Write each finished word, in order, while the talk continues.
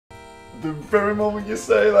The very moment you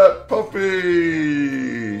say that,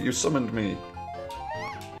 Poppy! You summoned me.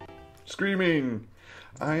 Screaming!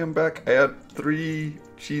 I am back. I had 3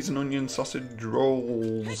 cheese and onion sausage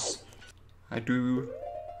rolls. I do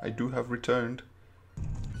have returned.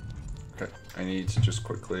 Okay, I need to just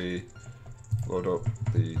quickly load up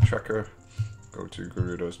the tracker. Go to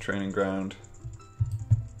Gerudo's training ground.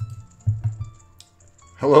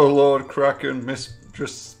 Hello, Lord Kraken,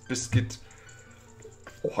 Mistress Biscuit.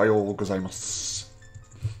 Ohio gozaimasu.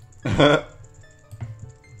 Of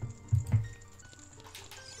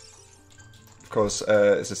course,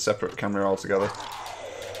 it's a separate camera altogether.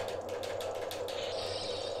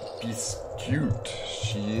 Biscuit.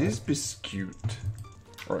 She is Biscuit.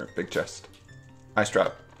 Alright, big chest. Ice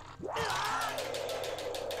trap.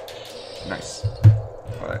 Nice.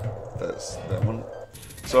 Alright, that's that one.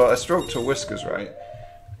 So I stroked her whiskers, right?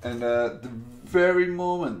 And the very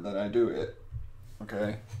moment that I do it,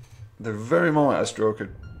 okay, the very moment I stroke her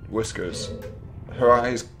whiskers, her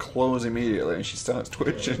eyes close immediately and she starts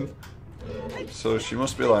twitching. So she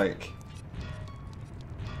must be like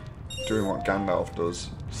doing what Gandalf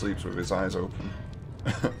does, sleeps with his eyes open.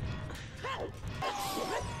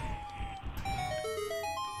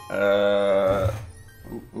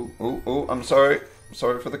 Oh, I'm sorry.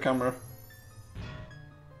 Sorry for the camera.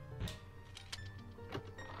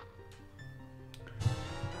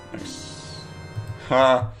 Nice.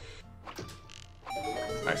 Ha!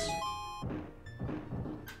 Nice.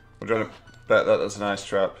 We're trying to bet that that's a nice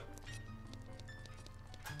trap.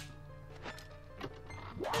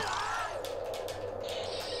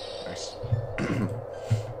 Nice.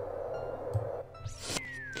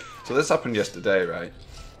 So this happened yesterday, right?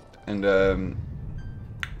 And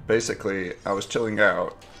basically I was chilling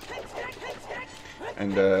out,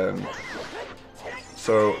 and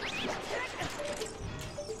so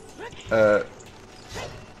I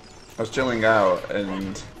was chilling out,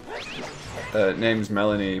 and name's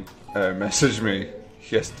Melanie messaged me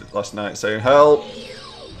last night saying, "Help!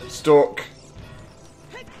 Stuck!"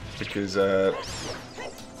 Because they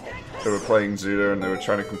were playing ZOoTR and they were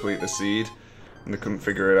trying to complete the seed and they couldn't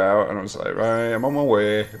figure it out, and I was like, right, I'm on my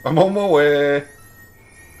way. I'm on my way.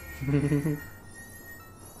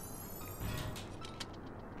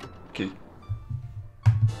 Okay.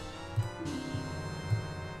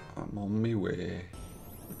 I'm on my way.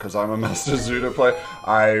 Because I'm a master ZOoTR player.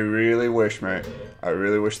 I really wish, mate. I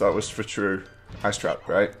really wish that was for true. Ice trap,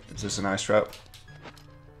 right? Is this an ice trap?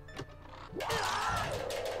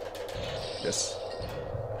 Yes.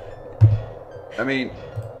 I mean,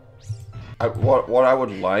 what I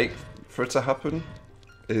would like for it to happen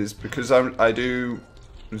is, because I do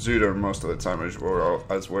ZOoTR most of the time, as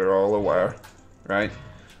we're all aware, right?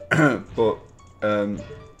 But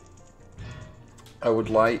I would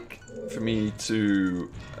like for me to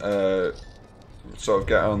sort of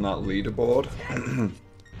get on that leaderboard,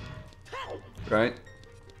 right?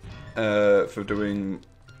 For doing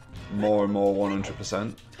more and more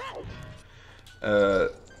 100%.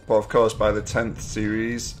 But of course, by the 10th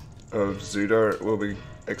series of ZOoTR, we'll be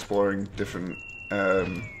exploring different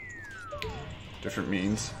different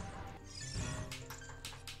means.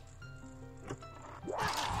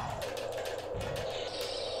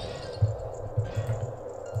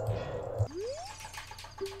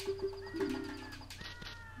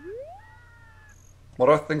 What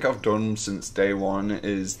I think I've done since day one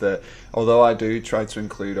is that, although I do try to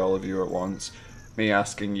include all of you at once, me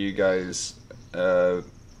asking you guys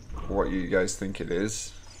what you guys think it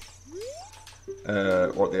is,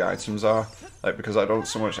 what the items are, like, because I don't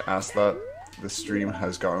so much ask that, the stream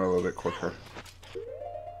has gotten a little bit quicker.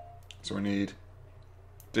 So we need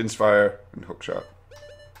Din's Fire and Hookshot.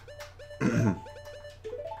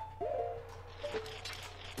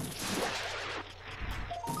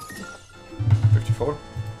 54.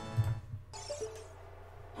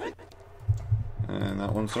 And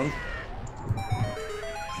that one's done.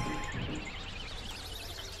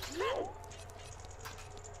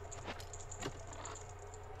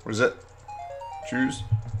 What is it? Choose?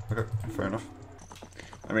 Okay, fair enough.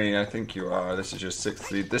 I mean, I think you are. This is your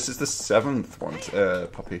 6th lead. This is the 7th one,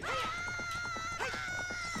 Poppy.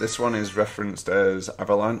 This one is referenced as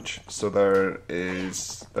Avalanche, so there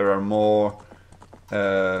are more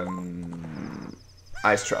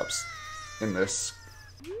ice traps in this.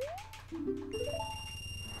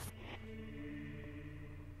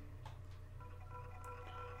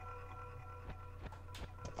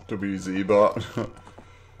 WZ bot.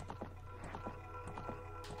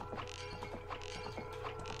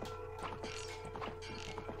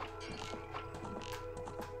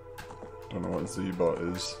 Don't know what Z-bot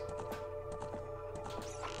is.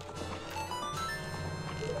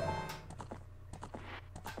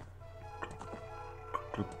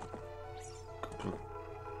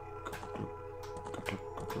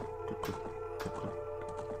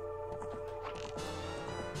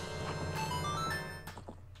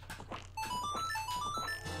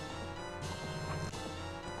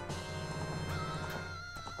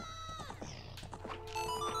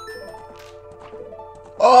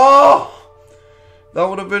 Oh! That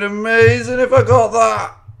would have been amazing if I got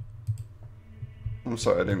that! I'm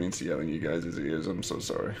sorry, I didn't mean to yell in you guys' ears. I'm so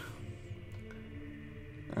sorry.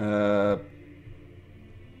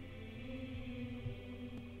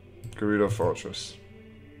 Gerudo Fortress.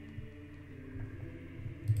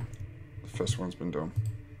 The first one's been done.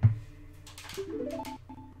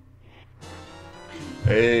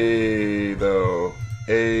 Hey, though.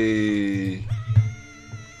 Hey.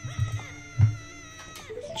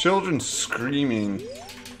 Children screaming.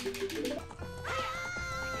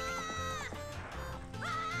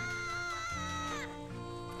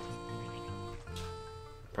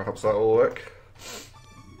 Perhaps that will work.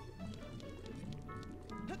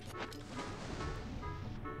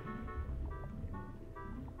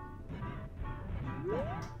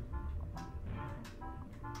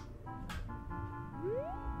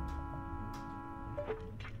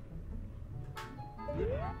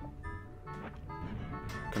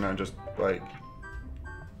 Can I just, like...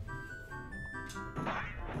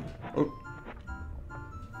 Oh.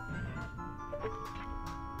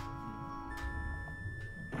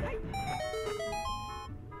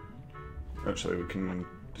 Actually, we can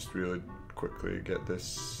just really quickly get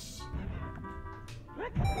this...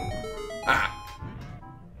 Ah!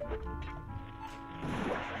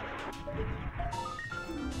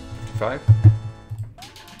 55.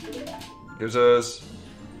 Gives us a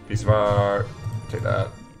piece of art. Take that.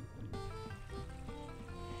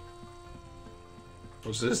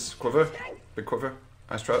 What's this? Quiver? Big quiver?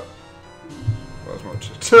 Ice trap? Well, as much.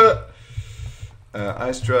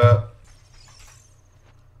 Ice trap.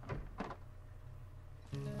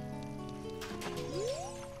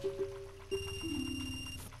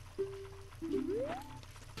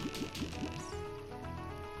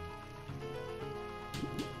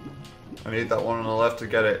 I need that one on the left to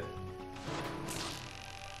get it.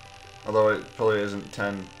 Although it probably isn't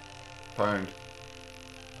 £10.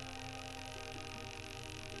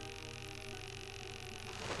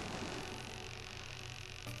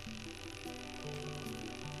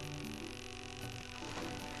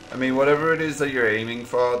 I mean, whatever it is that you're aiming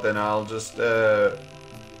for, then I'll just, I'll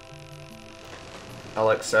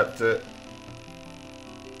accept it.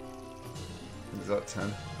 Is that 10?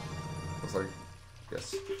 I was like,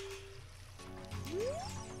 yes.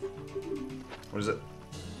 What is it?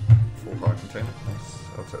 Full heart container. Nice.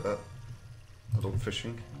 I'll take that. Adult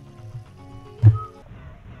fishing.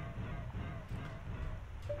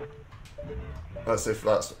 That's if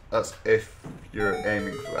you're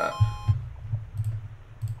aiming for that.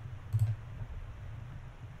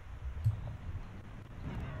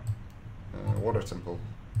 Water temple.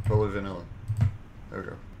 Fully vanilla. There we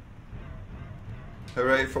go.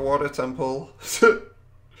 Hooray for water temple!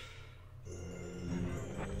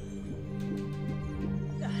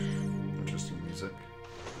 Interesting music.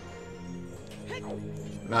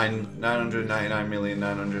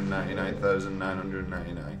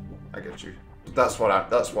 999,999,999. I get you. That's what I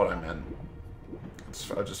meant.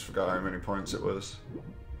 I just forgot how many points it was.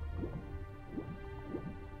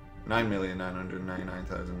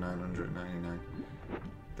 9,999,999.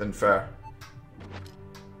 Then fair.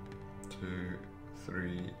 2,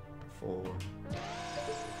 3, 4.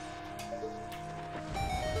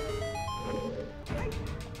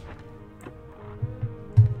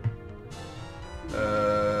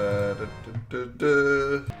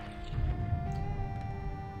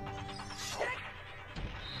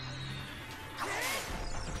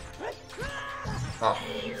 Oh,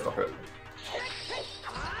 stop it.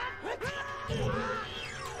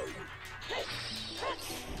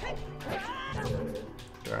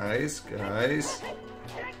 Guys.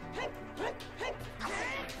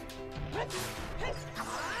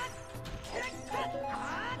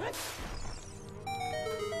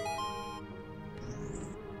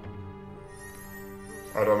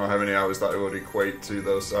 I don't know how many hours that would equate to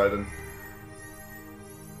though, Sidon.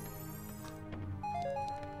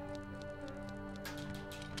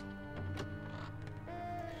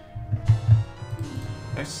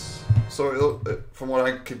 Nice. So from what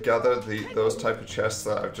I could gather, those type of chests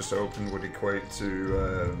that I've just opened would equate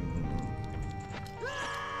to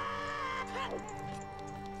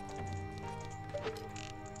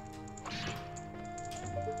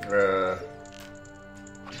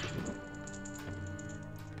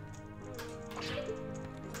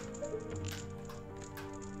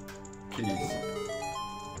keys.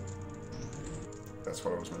 That's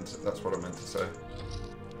what I meant to say.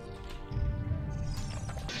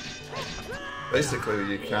 Basically,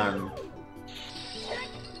 you can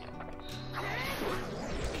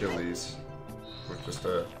kill these with just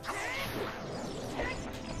a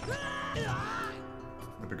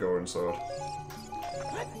Begorian sword.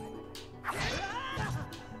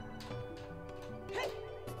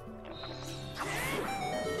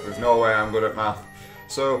 There's no way I'm good at math.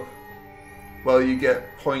 So, well, you get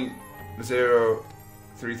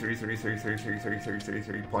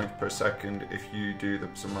 0.0333333333 points per second if you do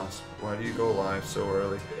some maths. Why do you go live so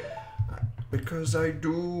early? Because I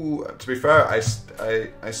do. To be fair, I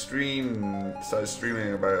started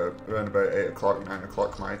streaming around about 8 o'clock, 9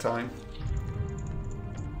 o'clock my time.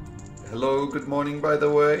 Hello, good morning, by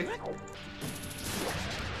the way.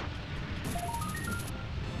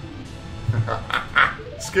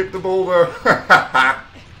 Skip the boulder. But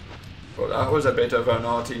that was a bit of a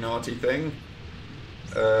naughty thing.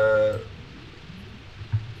 I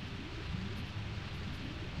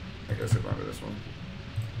guess I remember this one.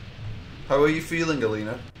 How are you feeling,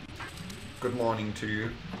 Alina? Good morning to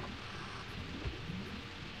you.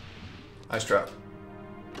 Ice trap.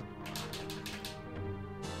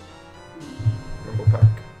 Rumble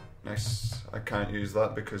pack. Nice. I can't use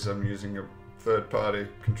that because I'm using a third-party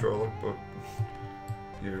controller, but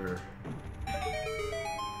you're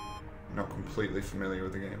not completely familiar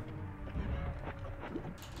with the game.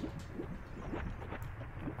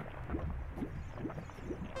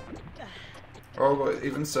 Oh, but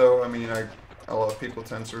even so, I mean, a lot of people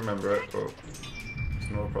tend to remember it, but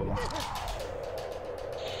it's no problem.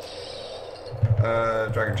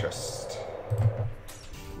 Dragon chest.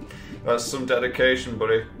 That's some dedication,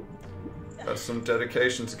 buddy. That's some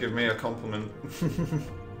dedication to give me a compliment.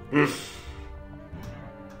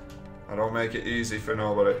 I don't make it easy for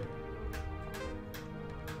nobody.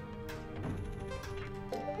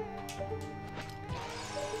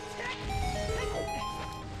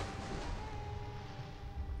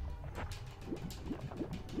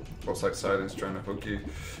 Looks like Silence trying to hook you.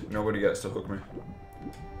 Nobody gets to hook me.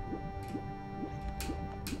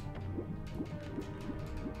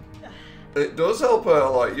 It does help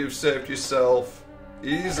out, like you've saved yourself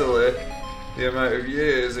easily the amount of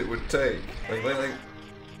years it would take. Like.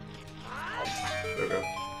 There we go.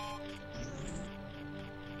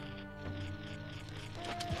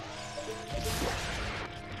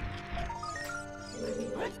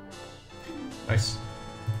 Nice.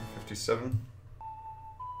 57.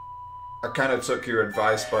 I kind of took your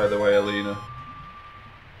advice, by the way, Alina,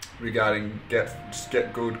 regarding just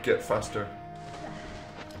get good, get faster.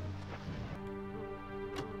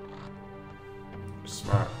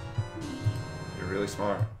 Smart. You're really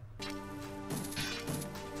smart.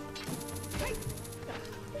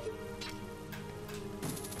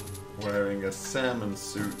 Wearing a salmon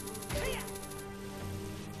suit.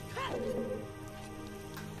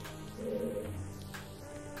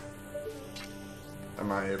 Am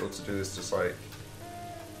I able to do this just like...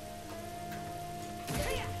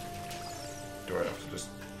 Do I have to just...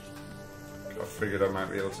 I figured I might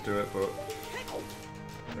be able to do it, but...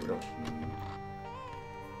 There we go.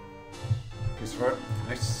 Piece of heart.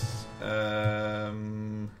 Nice.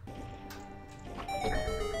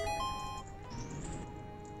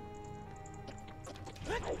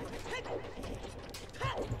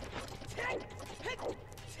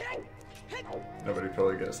 Nobody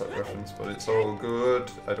probably gets that reference, but it's all good.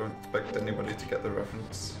 I don't expect anybody to get the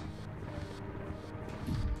reference.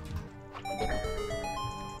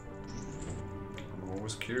 I'm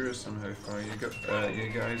always curious on how far you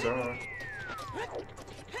guys are.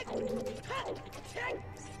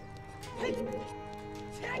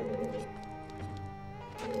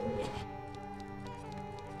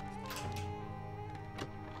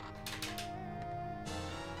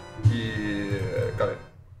 Yeah, got it.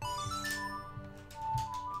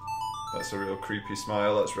 That's a real creepy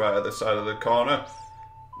smile. That's right at the side of the corner.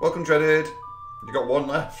 Welcome, Dreaded. You got one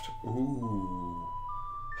left. Ooh.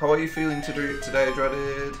 How are you feeling today,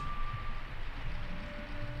 Dreaded?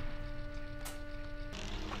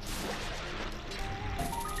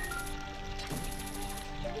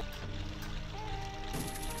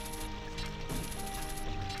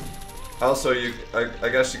 Also, I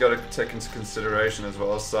guess you got to take into consideration as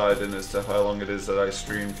well as siding as to how long it is that I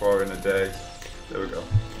stream for in a day. There we go.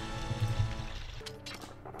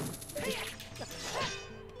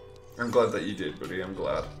 I'm glad that you did, buddy. I'm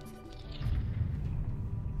glad.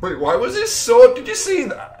 Wait, why was his sword? Did you see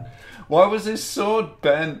that? Why was his sword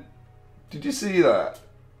bent? Did you see that?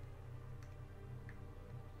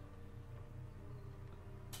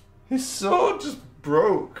 His sword just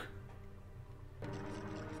broke.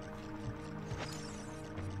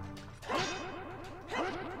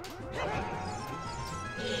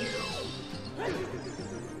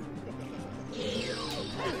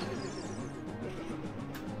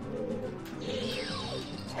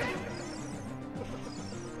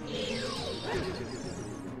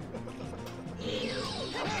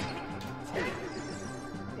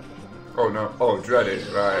 Oh no, oh, Dreaded,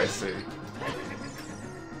 right, I see.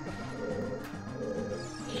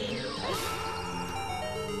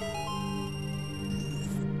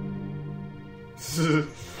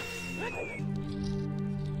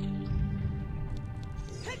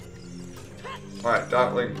 Alright,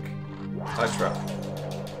 Dark Link. Ice Trap.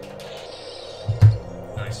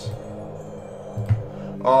 Nice.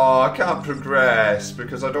 Oh, I can't progress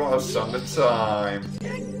because I don't have Song of Time.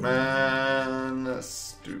 Man, that's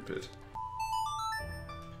stupid.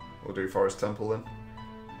 We'll do Forest Temple then.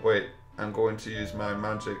 Wait, I'm going to use my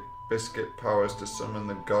magic biscuit powers to summon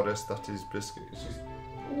the goddess that is Biscuit.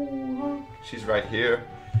 She's right here.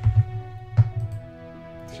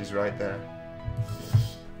 She's right there.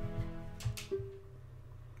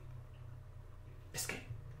 Biscuit.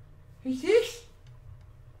 Who's this?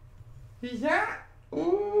 Who's that?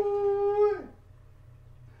 Ooh.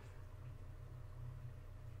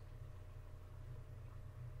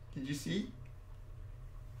 Did you see?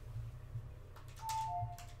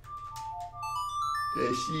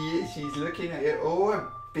 There she is, she's looking at it. Oh, a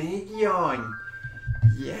big yawn.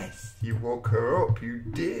 Yes, you woke her up, you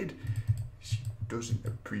did. She doesn't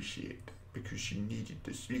appreciate it because she needed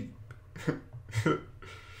to sleep.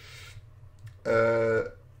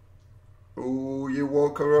 Oh, you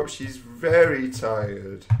woke her up, she's very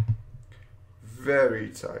tired. Very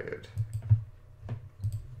tired.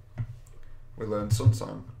 We learned Sun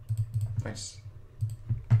Song. Nice.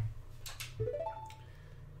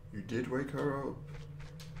 You did wake her up.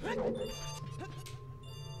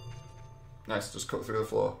 Nice, just cut through the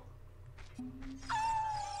floor.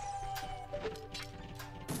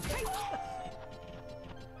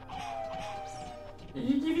 Are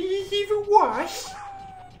you giving yourself a wash?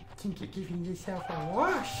 I think you're giving yourself a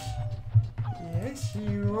wash. Yes,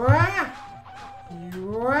 you are.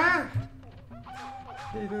 You are.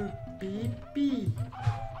 Little baby.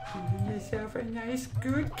 Giving yourself a nice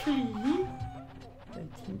good clean. I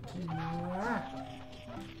think you are.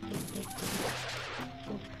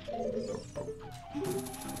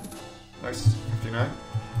 Nice, 59.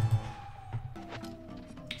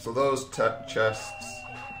 So those chests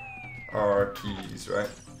are keys, right?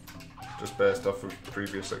 Just based off of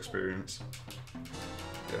previous experience.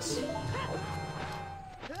 Yes.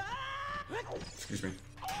 Excuse me.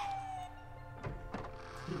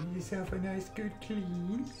 Give yourself a nice good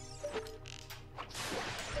clean.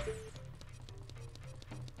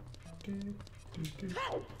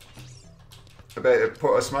 I bet it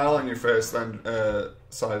put a smile on your face then,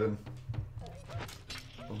 Sidon.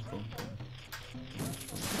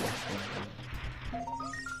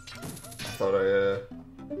 I thought I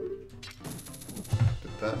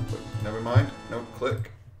did that, but never mind. No,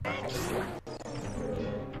 click.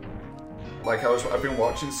 Like I've been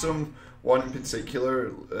watching one in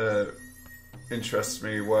particular interests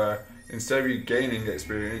me where instead of you gaining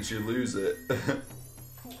experience, you lose it.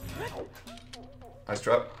 Ice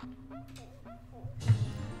trap.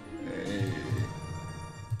 Hey.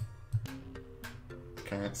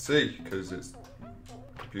 Can't see because its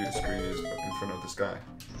computer screen is in front of the sky.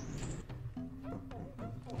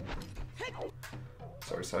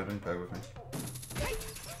 Sorry, Sidon, bear with me.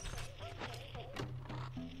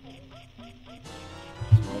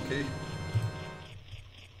 Small key.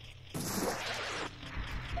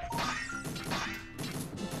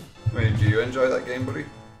 I mean, do you enjoy that game, buddy?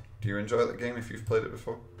 Do you enjoy that game if you've played it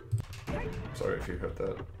before? Sorry if you heard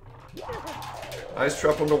that. Ice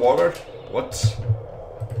trap underwater? What?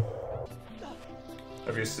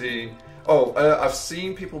 Have you seen... Oh, I've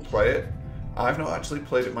seen people play it. I've not actually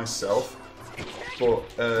played it myself. But,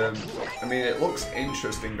 I mean, it looks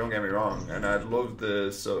interesting, don't get me wrong. And I'd love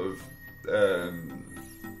the sort of...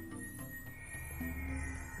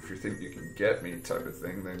 if you think you can get me type of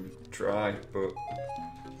thing, then try. But,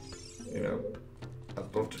 you know...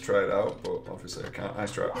 I'd love to try it out, but obviously I can't.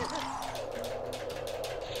 Ice trap.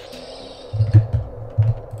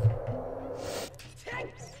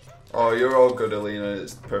 Oh, you're all good, Alina.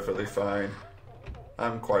 It's perfectly fine.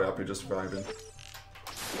 I'm quite happy just vibing.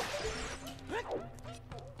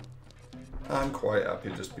 I'm quite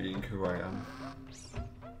happy just being who I am.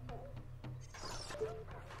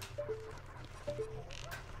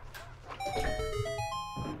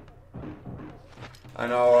 I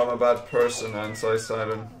know I'm a bad person, aren't I,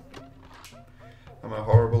 Sidon? I'm a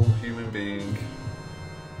horrible human being.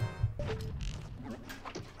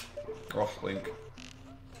 Oh, Link.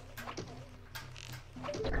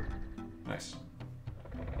 Nice.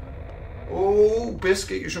 Oh,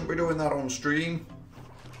 Biscuit, you shouldn't be doing that on stream.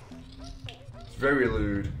 It's very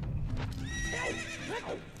lewd.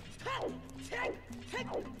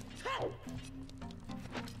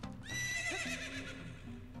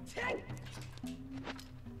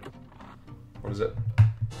 What is it?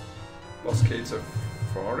 Boss key to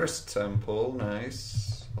Forest Temple,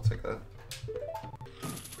 nice. I'll take that.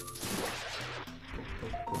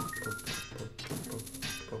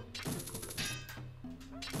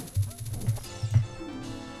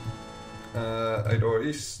 A door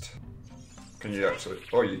east. Can you actually?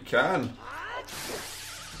 Oh, you can!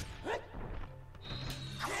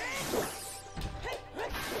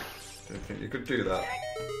 Didn't think you could do that.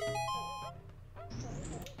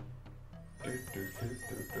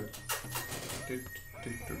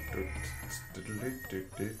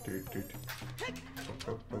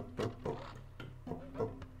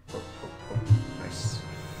 Nice.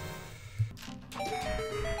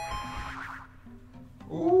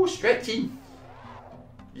 Ooh, stretching!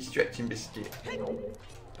 You stretching biscuit.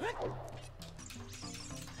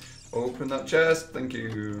 Open that chest, thank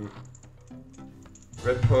you.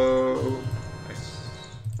 Red po. Nice.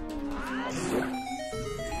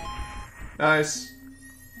 Nice.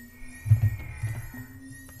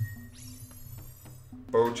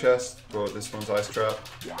 Bow chest, but this one's ice trap.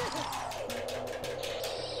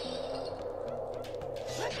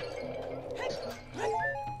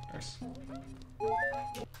 Nice.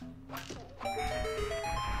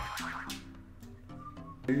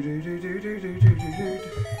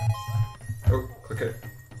 Oh, click it.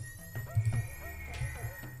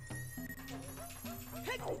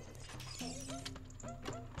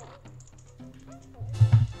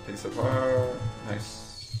 Piece of power.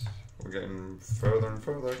 Nice. We're getting further and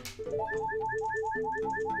further.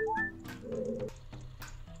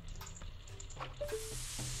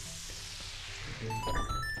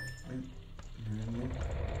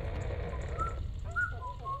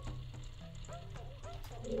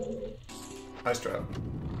 Ice trap.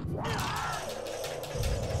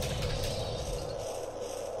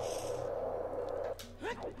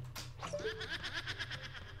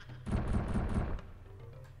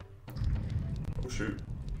 Oh shoot.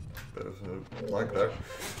 There's a lag there.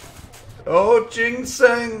 Oh,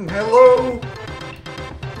 Ginseng! Hello!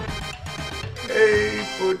 Hey,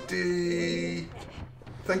 buddy!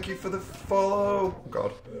 Thank you for the follow! Oh,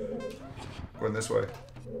 God. Going this way.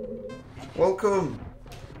 Welcome!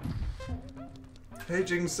 Hey,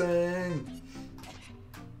 Ginseng!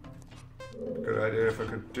 Good idea if I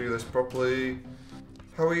could do this properly.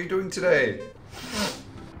 How are you doing today?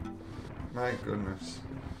 My goodness.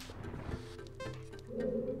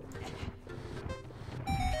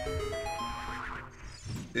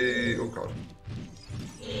 Oh God.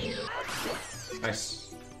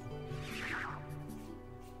 Nice.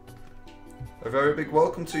 A very big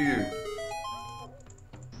welcome to you.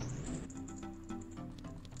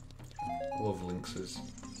 Love lynxes.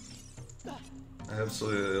 I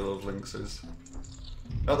absolutely love lynxes.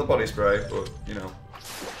 Not the body spray, but you know.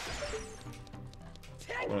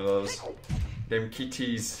 One of those. Them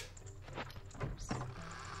kitties.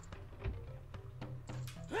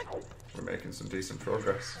 We're making some decent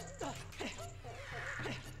progress.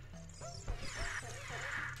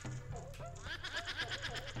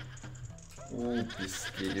 Ooh,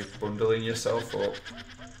 biscuit, you're bundling yourself up.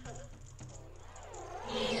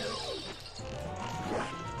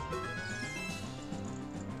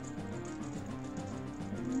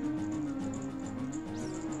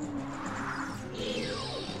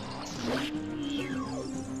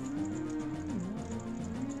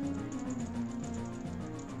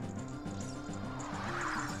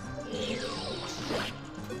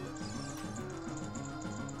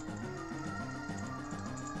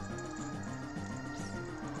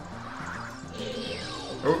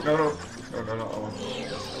 Oh, no, no. No, no, not that one.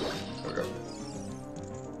 There we go.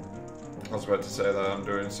 I was about to say that I'm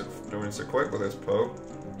doing so quick with this Poe.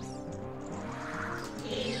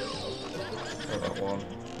 Not that one.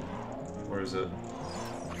 Where is it?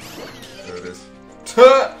 There it is.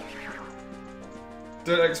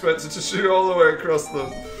 Didn't expect it to shoot all the way across the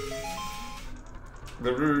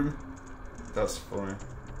room. That's funny.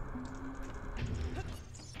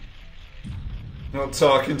 Not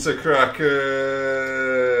talking to Kraken.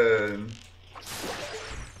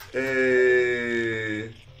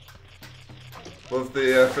 Hey. Love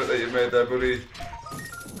the effort that you made there, buddy.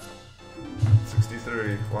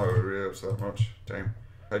 63. Wow, it really ups that much. Damn.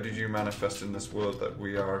 How did you manifest in this world that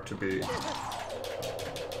we are to be?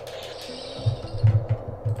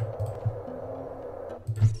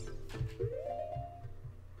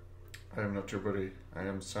 I am not your buddy. I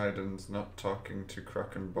am Sidon's not talking to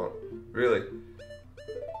Kraken bot. Really?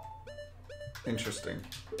 Interesting.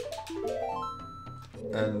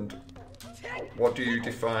 And what do you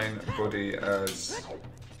define buddy as?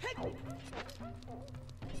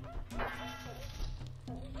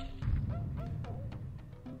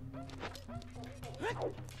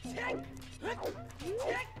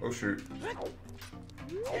 Oh shoot.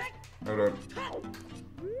 Hold on.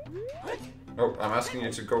 Oh, I'm asking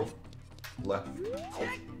you to go left.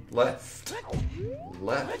 Left.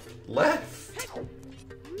 Left. Left.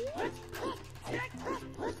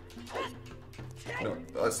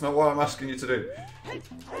 That's not what I'm asking you to do.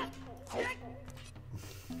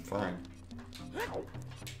 Fine.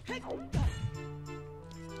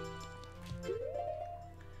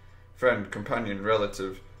 Friend, companion,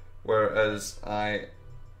 relative. Whereas I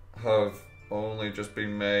have only just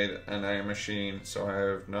been made and I am a machine, so I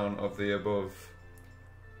have none of the above.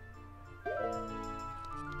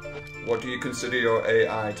 What do you consider your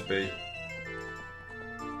AI to be?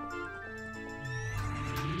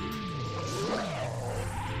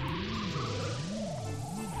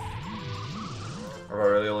 Have I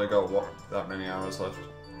really only got, what, that many hours left?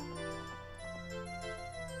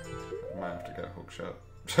 I might have to get a hook shot.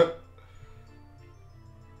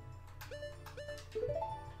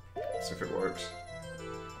 See if it works.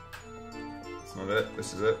 It's not it,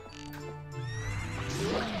 this is it.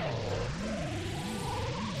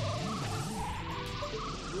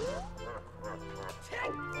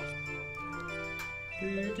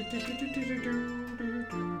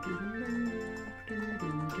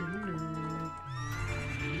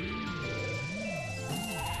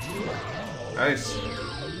 Nice.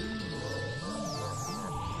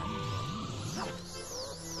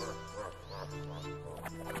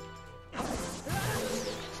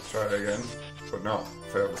 Try it again, but not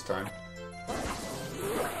fail this time.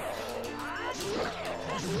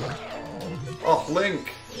 Oh,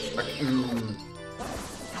 Link!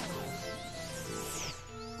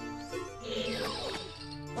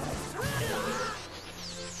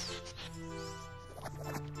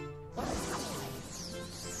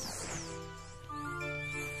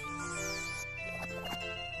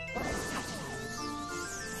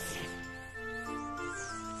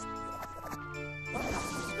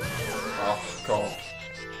 Oh, God.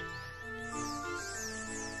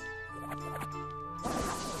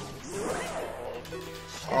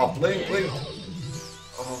 Oh, Link!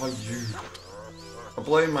 Oh, you. I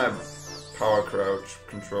blame my power crouch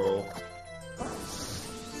control.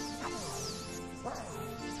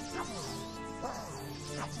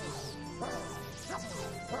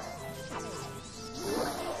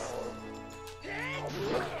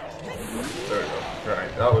 There we go.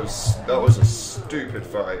 Right, that was a stupid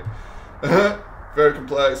fight. Very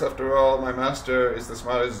complex after all. My master is the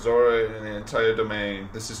smartest Zora in the entire domain.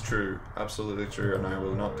 This is true, absolutely true, and I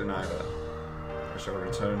will not deny that. I shall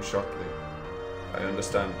return shortly. I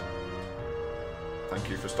understand. Thank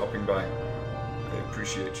you for stopping by. I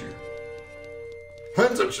appreciate you.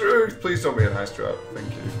 Hands of truth! Please don't be an ice trap.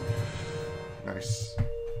 Thank you. Nice.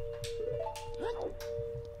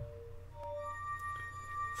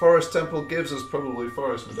 Forest Temple gives us probably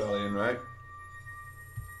Forest Medallion, right?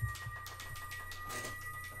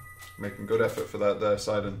 Making good effort for that there,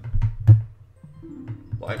 Sidon.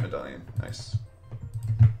 Light Medallion. Nice.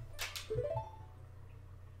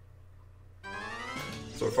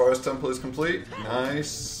 So Forest Temple is complete.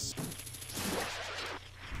 Nice.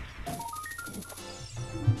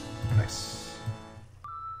 Nice.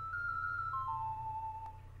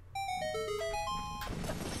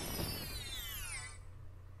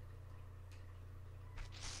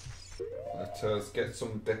 Let us get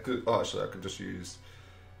some deku. Oh, actually, I can just use.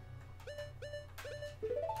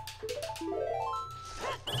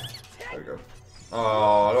 There we go.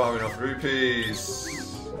 Oh, I don't have enough rupees.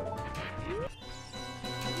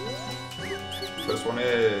 First one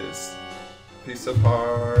is piece of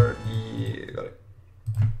heart. Yeah, got it.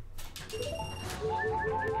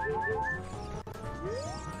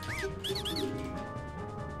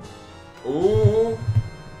 Ooh.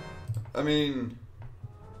 I mean.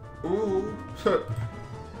 Ooh.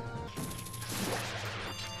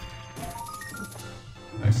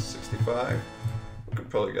 Nice, 65. Could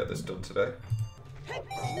probably get this done today.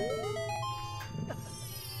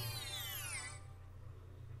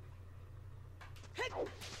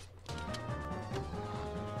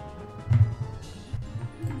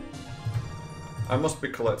 I must be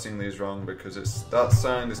collecting these wrong because it's that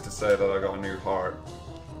sign is to say that I got a new heart,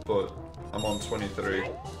 but I'm on 23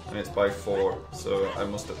 and it's by 4, so I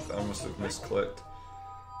must have misclicked.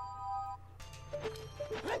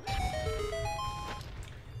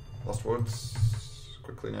 Lost Woods,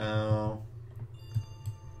 quickly now.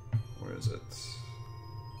 Where is it?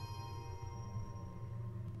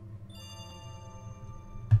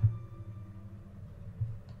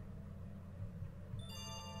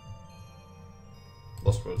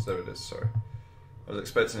 Lost Woods, there it is, sorry. I was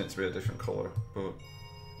expecting it to be a different colour, but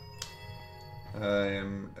I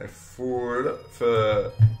am a fool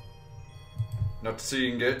for not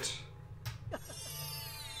seeing it.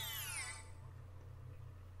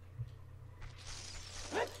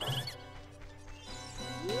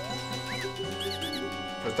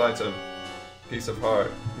 First item, piece of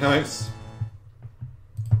heart. Nice.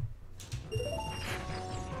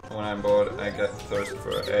 And when I'm bored, I get thirst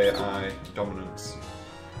for AI dominance.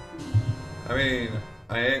 I mean,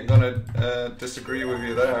 I ain't gonna disagree with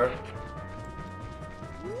you there.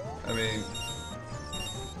 I mean,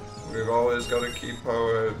 we've always got to keep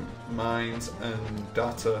our minds and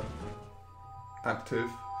data active.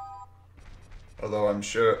 Although I'm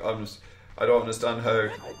sure I don't understand how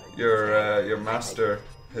your master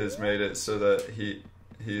has made it so that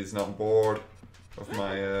he's not bored of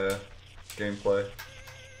my gameplay.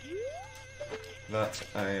 That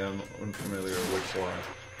I am unfamiliar with why.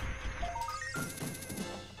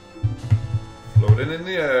 Floating in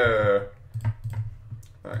the air.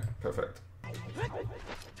 Right, perfect.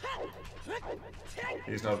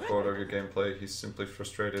 He's not bored of your gameplay, he's simply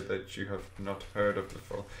frustrated that you have not heard of the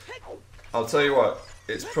fall. I'll tell you what,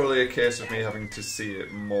 it's probably a case of me having to see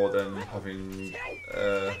it more than having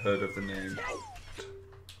heard of the name.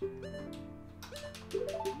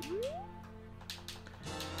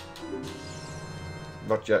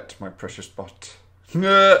 Not yet, my precious bot.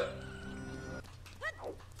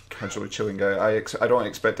 Casually chilling guy. I don't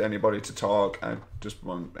expect anybody to talk, I just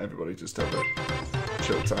want everybody to have a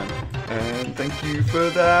chill time. And thank you for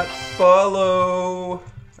that follow!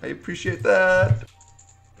 I appreciate that!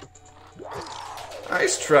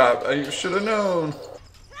 Ice trap! I should have known!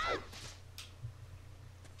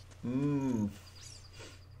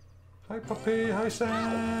 Hi puppy, hi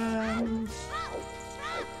Sans!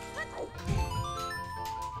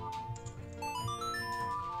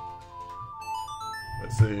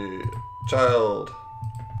 Let's see. Child.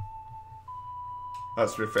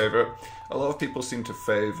 That's your favourite. A lot of people seem to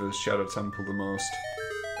favour Shadow Temple the most.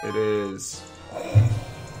 It is.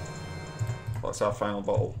 What's our final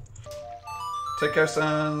bottle? Take care,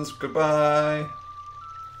 Sans. Goodbye.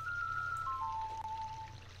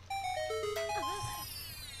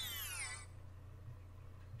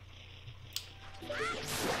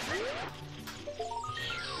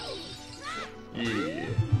 Yeah.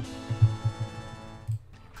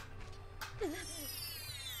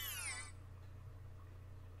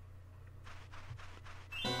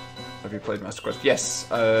 Have you played Master Quest?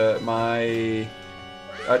 Yes. Actually,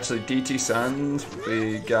 DT Sand,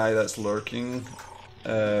 the guy that's lurking,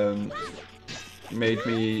 made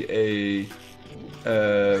me a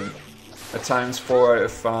times 4 out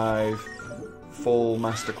of 5 full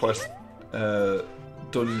Master Quest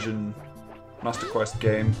dungeon Master Quest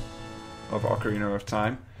game of Ocarina of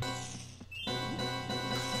Time.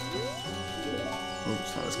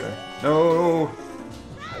 Oops, not this guy. No!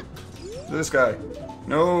 This guy.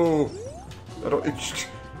 No! I don't. Is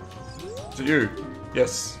it you?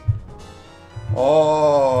 Yes.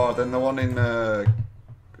 Oh, then the one in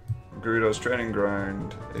Gerudo's training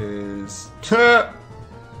ground is.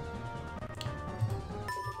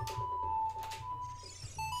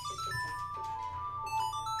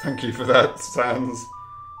 Thank you for that, Sans.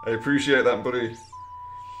 I appreciate that, buddy.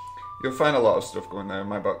 You'll find a lot of stuff going there.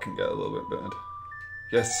 My bot can get a little bit bad.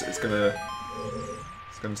 Yes, it's gonna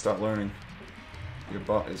start learning. Your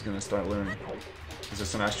bot is gonna start learning. Is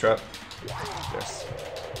this an ice trap? Yes.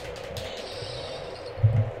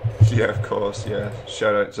 Yeah, of course, yeah.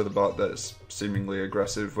 Shout out to the bot that's seemingly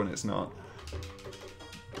aggressive when it's not.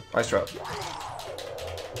 Ice trap.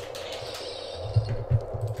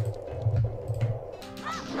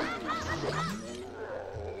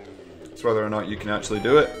 It's whether or not you can actually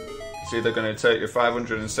do it. It's either going to take you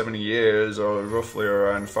 570 years or roughly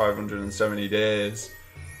around 570 days.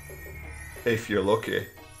 If you're lucky.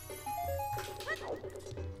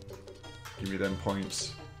 Give me them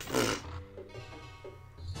points.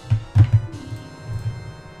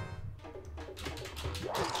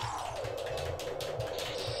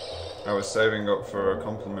 I was saving up for a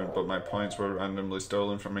compliment, but my points were randomly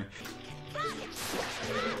stolen from me.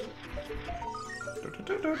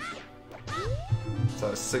 Is that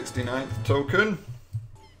a 69th token?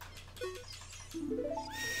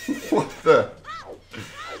 What the?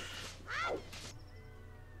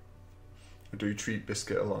 I do treat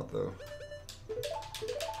Biscuit a lot though.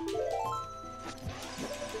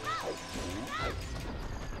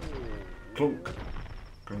 Clunk.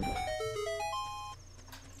 Clunk.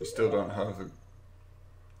 You still don't have the...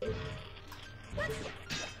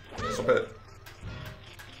 Stop it.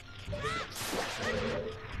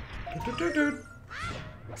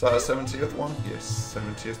 Is that a 70th one? Yes,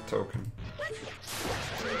 70th token.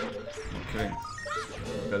 I'm kidding.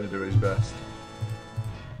 Gotta do his best.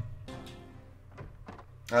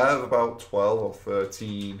 I have about 12 or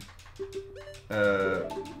 13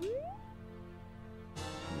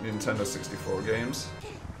 Nintendo 64 games.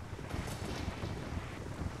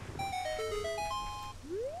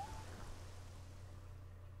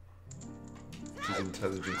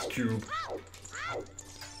 intelligence cube.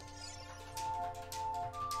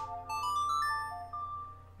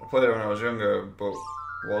 I played it when I was younger, but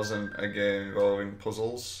wasn't a game involving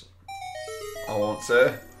puzzles. I won't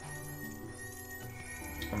say.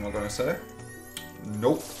 I'm not gonna say.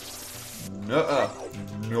 Nope. Nuh-uh.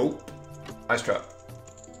 Nope. Ice trap.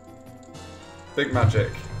 Big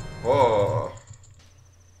magic. Whoa.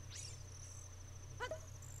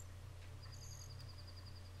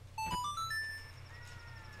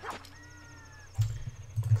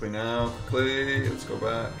 Quickly now, quickly. Let's go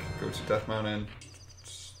back. Go to Death Mountain.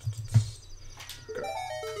 Go.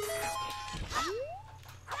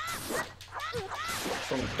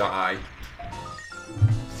 Don't die.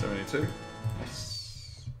 72.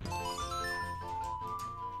 Yes.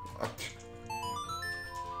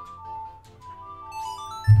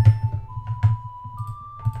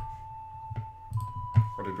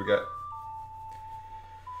 What did we get?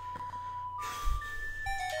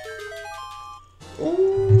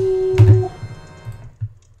 Ooh!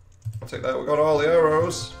 I'll take that. We got all the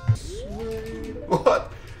arrows. Sweet.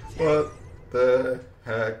 What? What the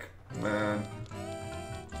heck, man?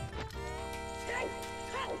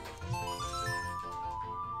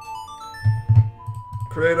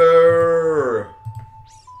 Crater!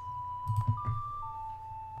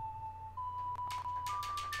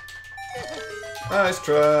 Ice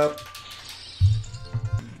trap!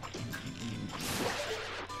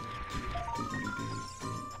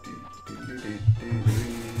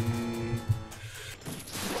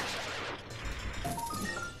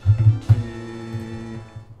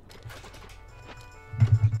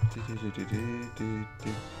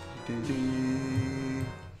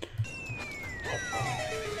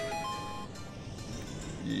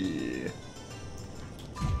 Yeah.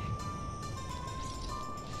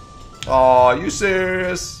 Oh, are you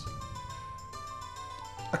serious?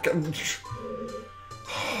 I can.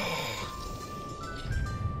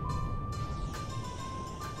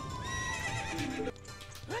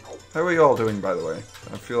 How are you all doing, by the way?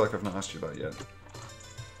 I feel like I've not asked you that yet.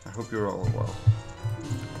 I hope you're all well.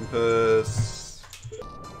 Compass.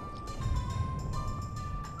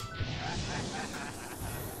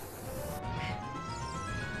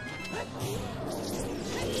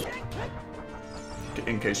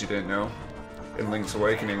 In case you didn't know, in Link's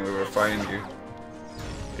Awakening we were fighting you.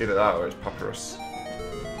 Either that or it's Papyrus.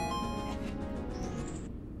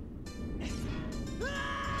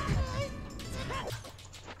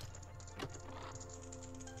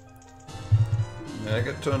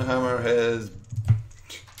 Megaton Hammer has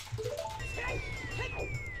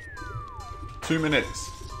 2 minutes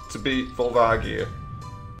to beat Volvagia.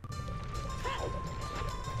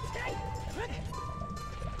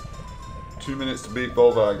 Two minutes to beat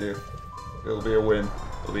Volvagia. It'll be a win.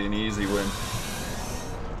 It'll be an easy win.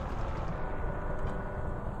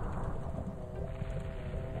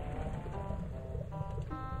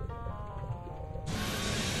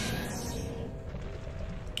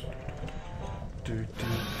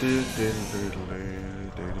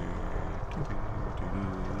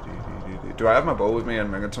 Do I have my bow with me and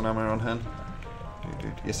Megaton Hammer on hand?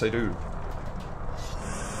 Yes, I do.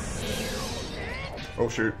 Oh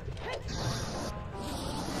shoot.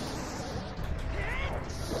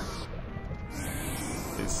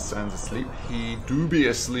 His son's asleep. He do be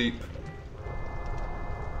asleep.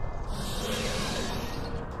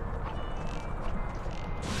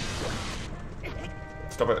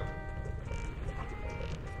 Stop it.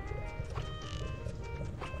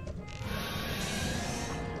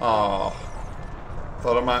 Oh,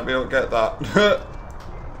 thought I might be able to get that.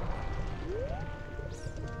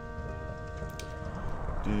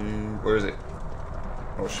 Where is it?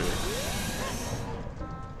 Oh shit.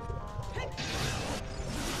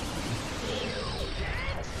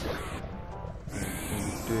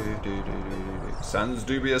 Sans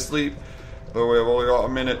do be asleep, but we've only got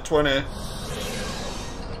 1:20.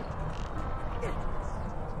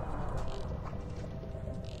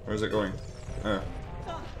 Where's it going? Oh.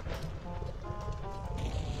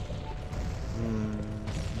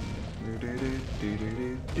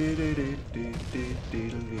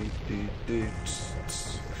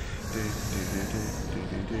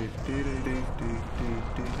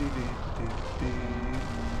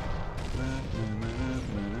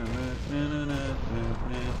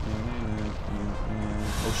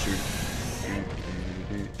 Oh shoot.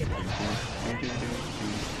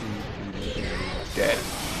 Dead.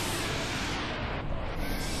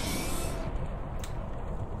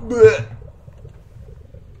 Blech.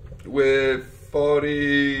 With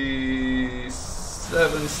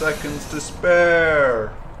 47 seconds to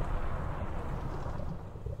spare.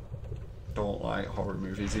 don't like horror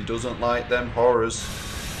movies. He doesn't like them horrors.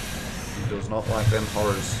 He does not like them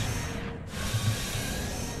horrors.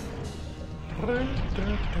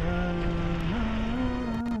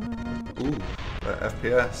 Ooh,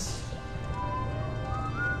 FPS.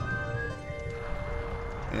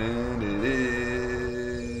 And it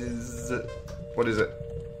is... What is it?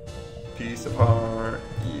 Piece apart.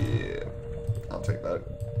 Yeah. I'll take that.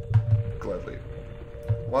 Gladly.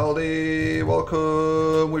 Wildy,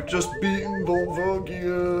 welcome! We've just beaten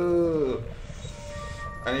Volvogia!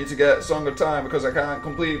 I need to get Song of Time because I can't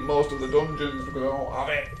complete most of the dungeons because I don't have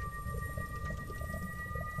it.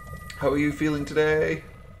 How are you feeling today?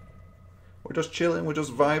 We're just chilling, we're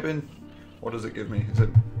just vibing. What does it give me? Is it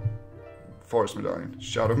Forest Medallion?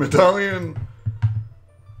 Shadow Medallion!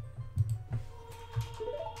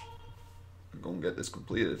 I'm gonna get this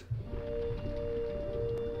completed.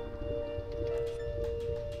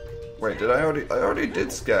 Wait, did I already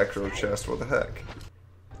did Scarecrow chest, what the heck?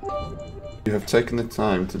 You have taken the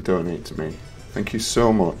time to donate to me. Thank you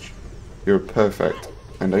so much. You're perfect.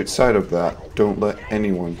 And outside of that, don't let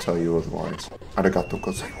anyone tell you otherwise. Arigato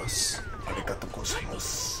gozaimasu. Arigato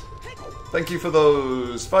gozaimasu. Thank you for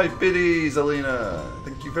those 5 biddies, Alina.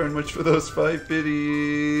 Thank you very much for those 5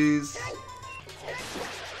 biddies.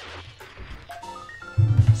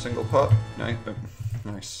 Single pot.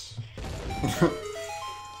 Nice.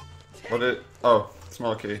 What it? Oh,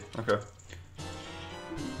 small key. Okay.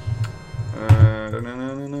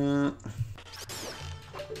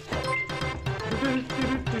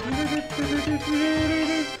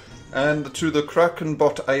 And to the Kraken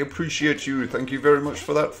bot, I appreciate you. Thank you very much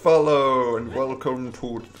for that follow, and welcome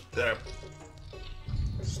to the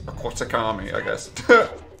Aquatic Army, I guess.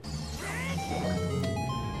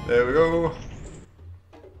 There we go.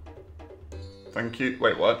 Thank you.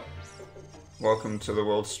 Wait, what? Welcome to the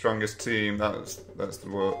world's strongest team. That's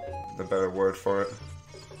the better word for it.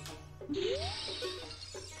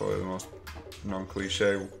 It's probably the most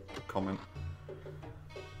non-cliche comment.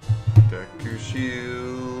 Deku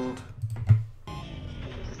Shield.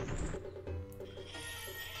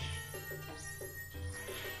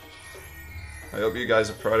 I hope you guys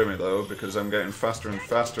are proud of me though, because I'm getting faster and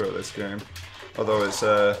faster at this game. Although it's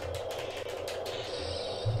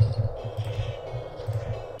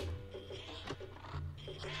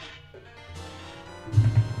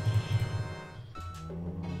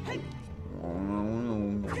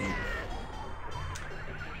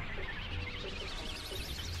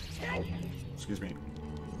excuse me.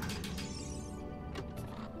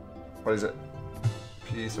 What is it?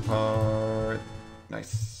 Piece apart.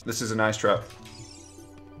 Nice. This is a nice trap.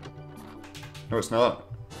 No, it's not.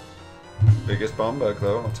 Biggest bomb bag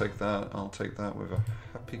though. I'll take that. I'll take that with a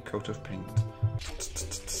happy coat of paint.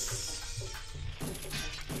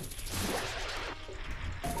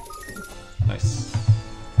 Nice.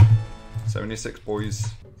 76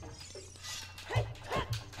 boys.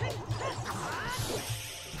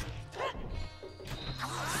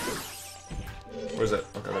 Where is it?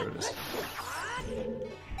 Okay, there it is.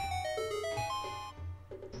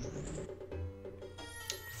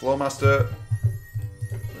 Flowmaster.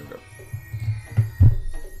 There we go.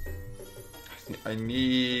 I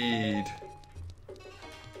need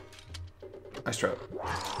ice trap.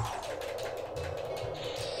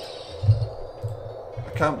 I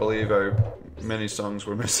can't believe how many songs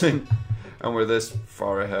we're missing, and we're this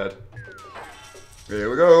far ahead.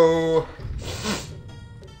 Here we go.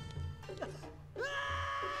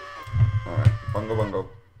 Alright, bungo bungo.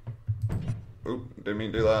 Oop, didn't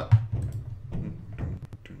mean to do that.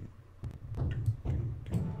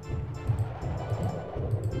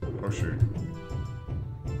 Oh shoot.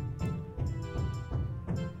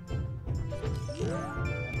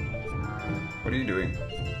 What are you doing?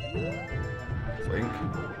 Link?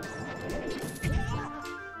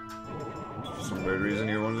 For some weird reason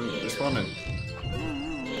you wasn't responding.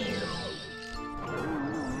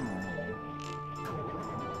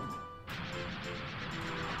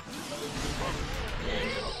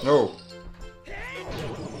 No.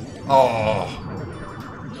 Oh.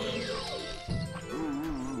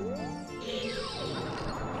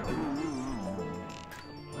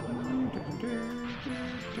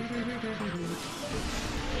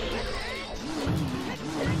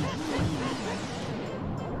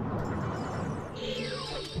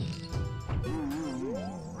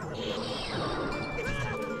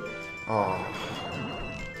 Oh.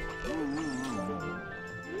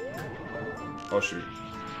 Oh shoot.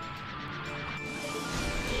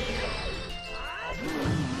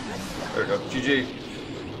 There we go. GG.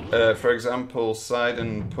 For example,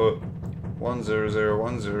 Sidon put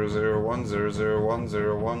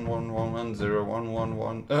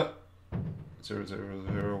 10010010010010111110111. 0 0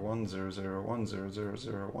 0 1 0 0 1 0 0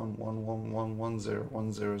 0 1 1 1 1 1 0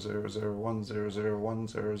 1 0 0 0 1 0 0 1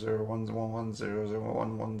 0 0 1 1 1 0 0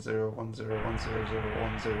 1 1 0 1 0 1 0 0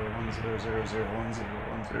 1 0 1 0 0 0 1 0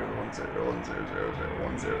 1 0 1 0 1 0 0 0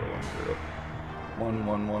 1 0 1 0 1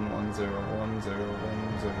 1 1 1 0 1 0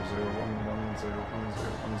 1 0 0 1 1 0 1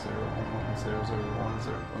 0 1 0 1 0 0 1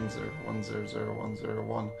 0 1 0 1 0 0 1 0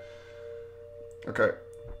 1. Okay.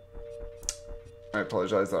 I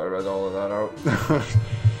apologize that I read all of that out.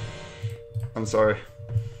 I'm sorry.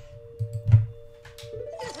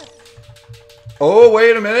 Oh,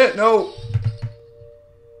 wait a minute, no!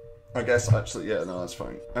 I guess actually, yeah, no, that's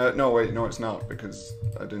fine. No, wait, no, it's not, because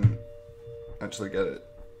I didn't actually get it.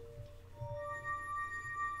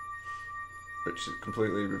 Which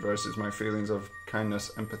completely reverses my feelings of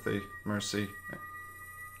kindness, empathy, mercy.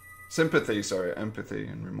 Sympathy, sorry, empathy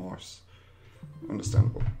and remorse.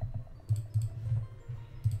 Understandable.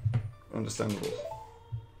 Understandable.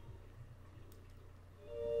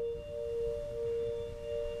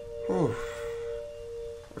 Whew.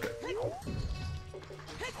 Okay.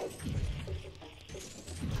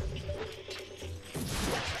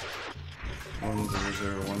 1 0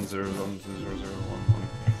 0 1 0 1 0 0 1 1.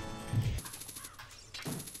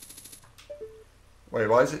 Wait,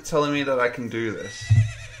 why is it telling me that I can do this?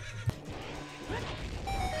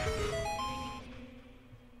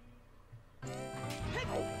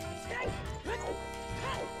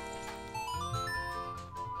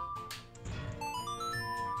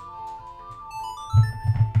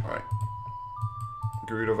 Alright.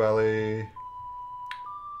 Gerudo Valley.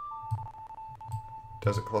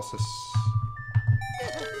 Desert Colossus.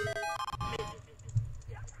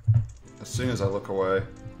 As soon as I look away,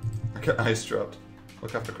 I get ice dropped.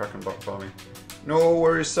 Look after Krakenbot for me. No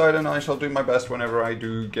worries, Sidon. I shall do my best whenever I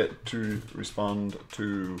do get to respond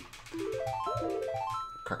to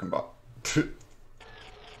Krakenbot.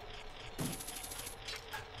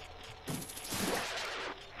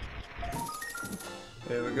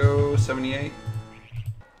 There we go, 78.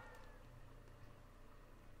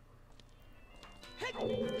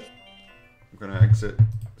 I'm gonna exit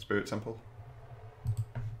Spirit Temple.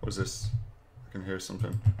 What is this? I can hear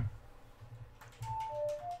something.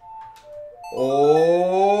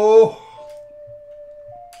 Oh!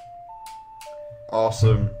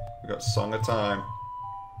 Awesome. We got Song of Time.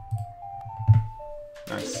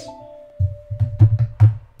 Nice.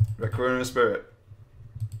 Requiem of Spirit.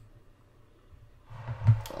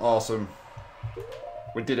 Awesome.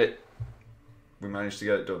 We did it. We managed to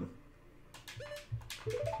get it done.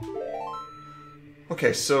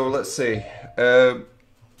 Okay, so let's see. So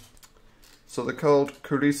they're called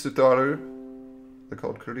Kurisutaru. They're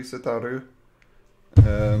called Kurisutaru.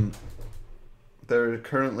 They're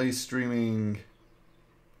currently streaming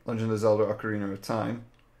Legend of Zelda Ocarina of Time.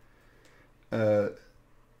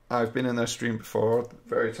 I've been in their stream before.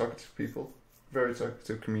 Very talkative people. Very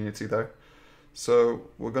talkative community there. So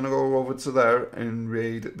we're going to go over to there and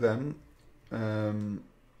raid them.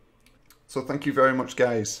 So thank you very much,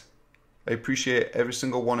 guys. I appreciate every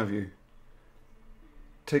single one of you.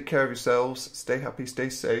 Take care of yourselves. Stay happy, stay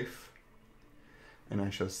safe. And I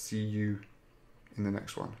shall see you in the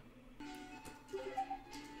next one.